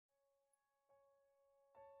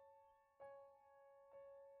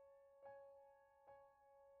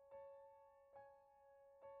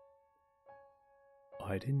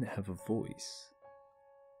I didn't have a voice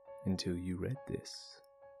until you read this.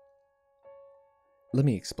 Let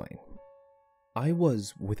me explain. I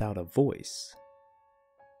was without a voice,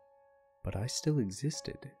 but I still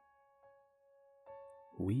existed.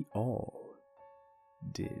 We all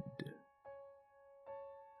did.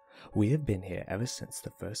 We have been here ever since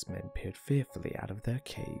the first men peered fearfully out of their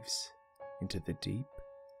caves into the deep,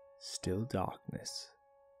 still darkness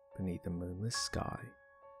beneath the moonless sky,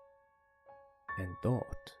 and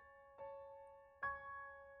thought,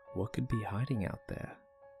 what could be hiding out there?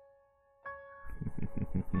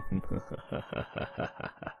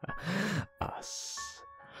 Us.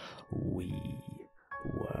 We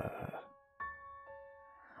were.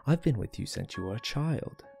 I've been with you since you were a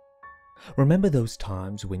child. Remember those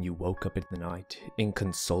times when you woke up in the night,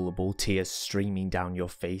 inconsolable, tears streaming down your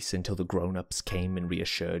face until the grown-ups came and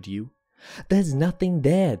reassured you? There's nothing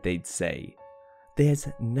there, they'd say. There's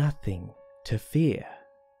nothing to fear.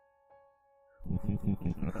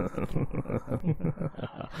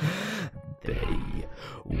 They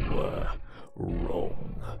were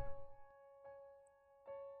wrong.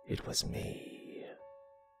 It was me.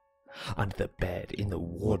 Under the bed, in the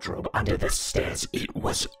wardrobe, under the stairs, it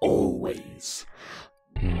was always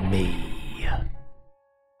me.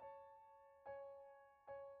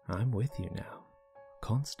 I'm with you now,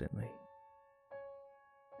 constantly.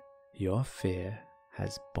 Your fear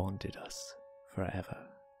has bonded us forever.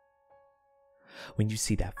 When you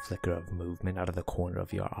see that flicker of movement out of the corner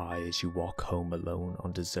of your eye as you walk home alone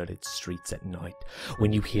on deserted streets at night,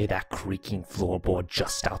 when you hear that creaking floorboard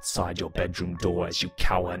just outside your bedroom door as you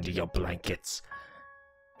cower under your blankets,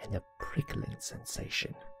 and the prickling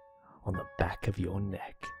sensation on the back of your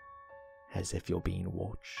neck as if you're being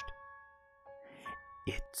watched,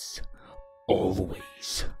 it's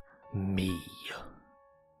always me.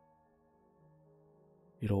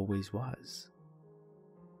 It always was.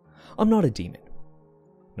 I'm not a demon,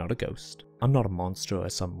 not a ghost. I'm not a monster or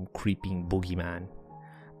some creeping boogeyman.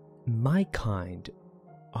 My kind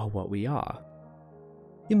are what we are.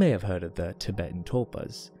 You may have heard of the Tibetan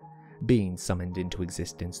tulpas, beings summoned into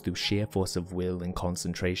existence through sheer force of will and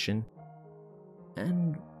concentration.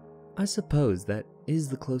 And I suppose that is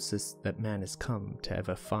the closest that man has come to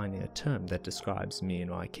ever finding a term that describes me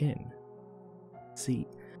and my kin. See,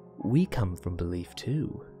 we come from belief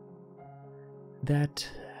too. That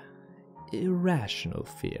irrational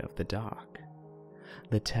fear of the dark,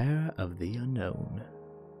 the terror of the unknown,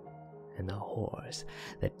 and the horrors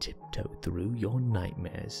that tiptoe through your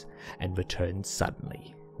nightmares and return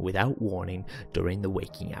suddenly, without warning, during the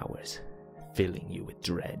waking hours, filling you with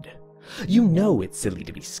dread. You know it's silly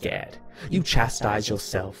to be scared. You chastise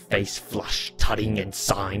yourself, face flushed, tutting and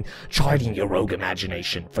sighing, chiding your rogue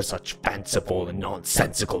imagination for such fanciful and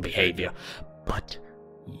nonsensical behavior. But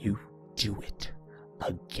you do it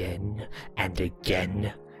again and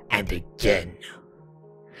again and again.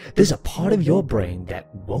 There's a part of your brain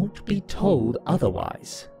that won't be told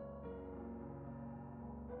otherwise.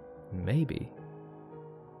 Maybe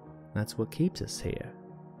that's what keeps us here.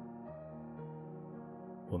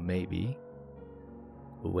 Or maybe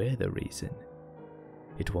we're the reason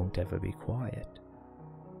it won't ever be quiet.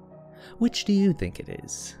 Which do you think it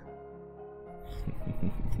is?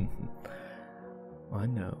 I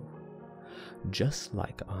know. Just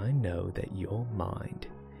like I know that your mind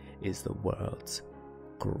is the world's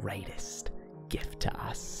greatest gift to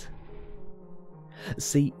us.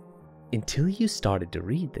 See, until you started to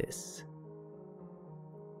read this,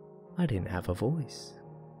 I didn't have a voice.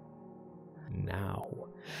 Now,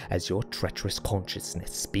 as your treacherous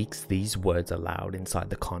consciousness speaks these words aloud inside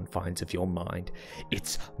the confines of your mind,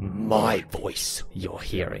 it's my voice you're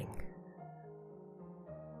hearing.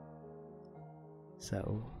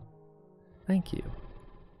 So, thank you.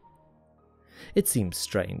 It seems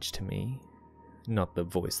strange to me, not the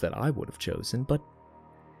voice that I would have chosen, but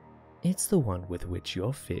it's the one with which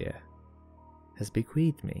your fear has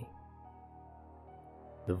bequeathed me.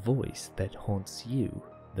 The voice that haunts you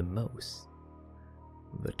the most.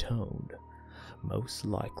 The tone most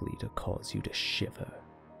likely to cause you to shiver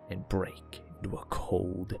and break into a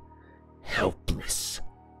cold, helpless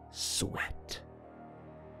sweat,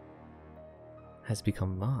 has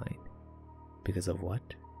become mine because of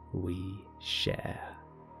what we share.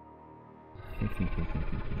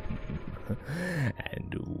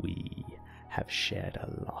 And we have shared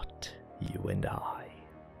a lot, you and I.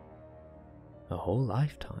 A whole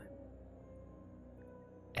lifetime.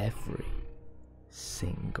 Every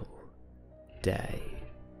single day.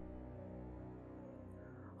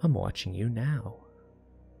 I'm watching you now,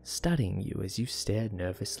 studying you as you stare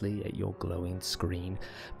nervously at your glowing screen,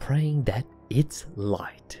 praying that its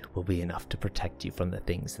light will be enough to protect you from the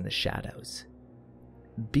things in the shadows.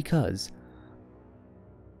 Because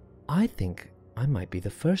I think I might be the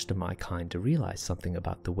first of my kind to realize something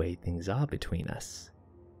about the way things are between us.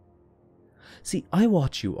 See, I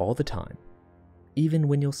watch you all the time, even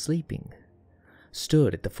when you're sleeping,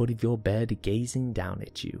 stood at the foot of your bed gazing down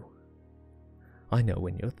at you. I know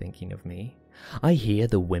when you're thinking of me. I hear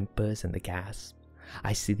the whimpers and the gasps.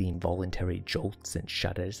 I see the involuntary jolts and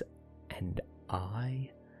shudders, and I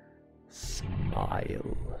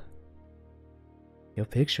smile. You're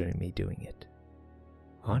picturing me doing it,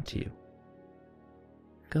 aren't you?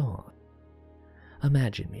 Go on.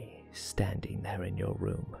 Imagine me standing there in your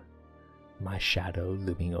room, my shadow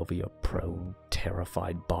looming over your prone,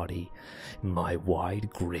 terrified body, my wide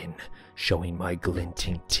grin showing my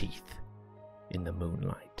glinting teeth in the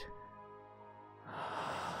moonlight.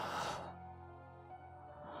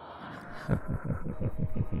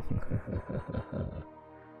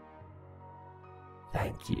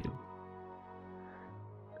 Thank you.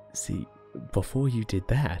 See, before you did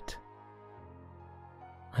that,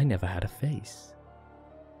 I never had a face.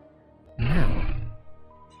 Now,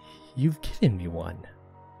 you've given me one.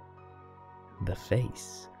 The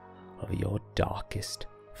face of your darkest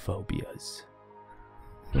phobias.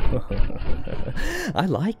 I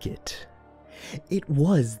like it. It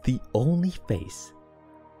was the only face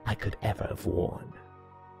I could ever have worn.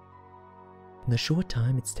 In the short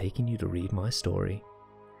time it's taken you to read my story,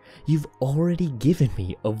 you've already given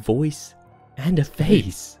me a voice and a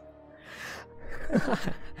face.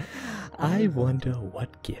 I wonder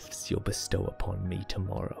what gifts you'll bestow upon me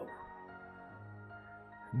tomorrow.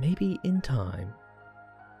 Maybe in time,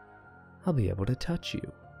 I'll be able to touch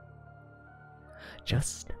you.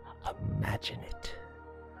 Just imagine it.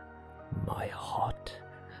 My hot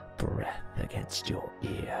breath against your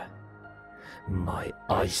ear. My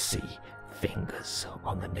icy fingers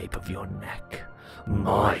on the nape of your neck.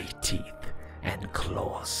 My teeth and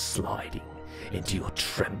claws sliding into your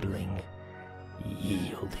trembling,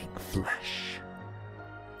 yielding flesh.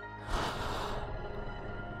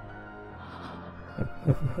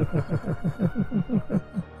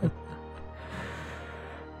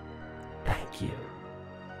 Thank you.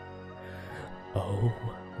 Oh,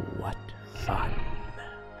 what fun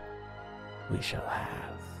we shall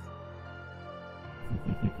have.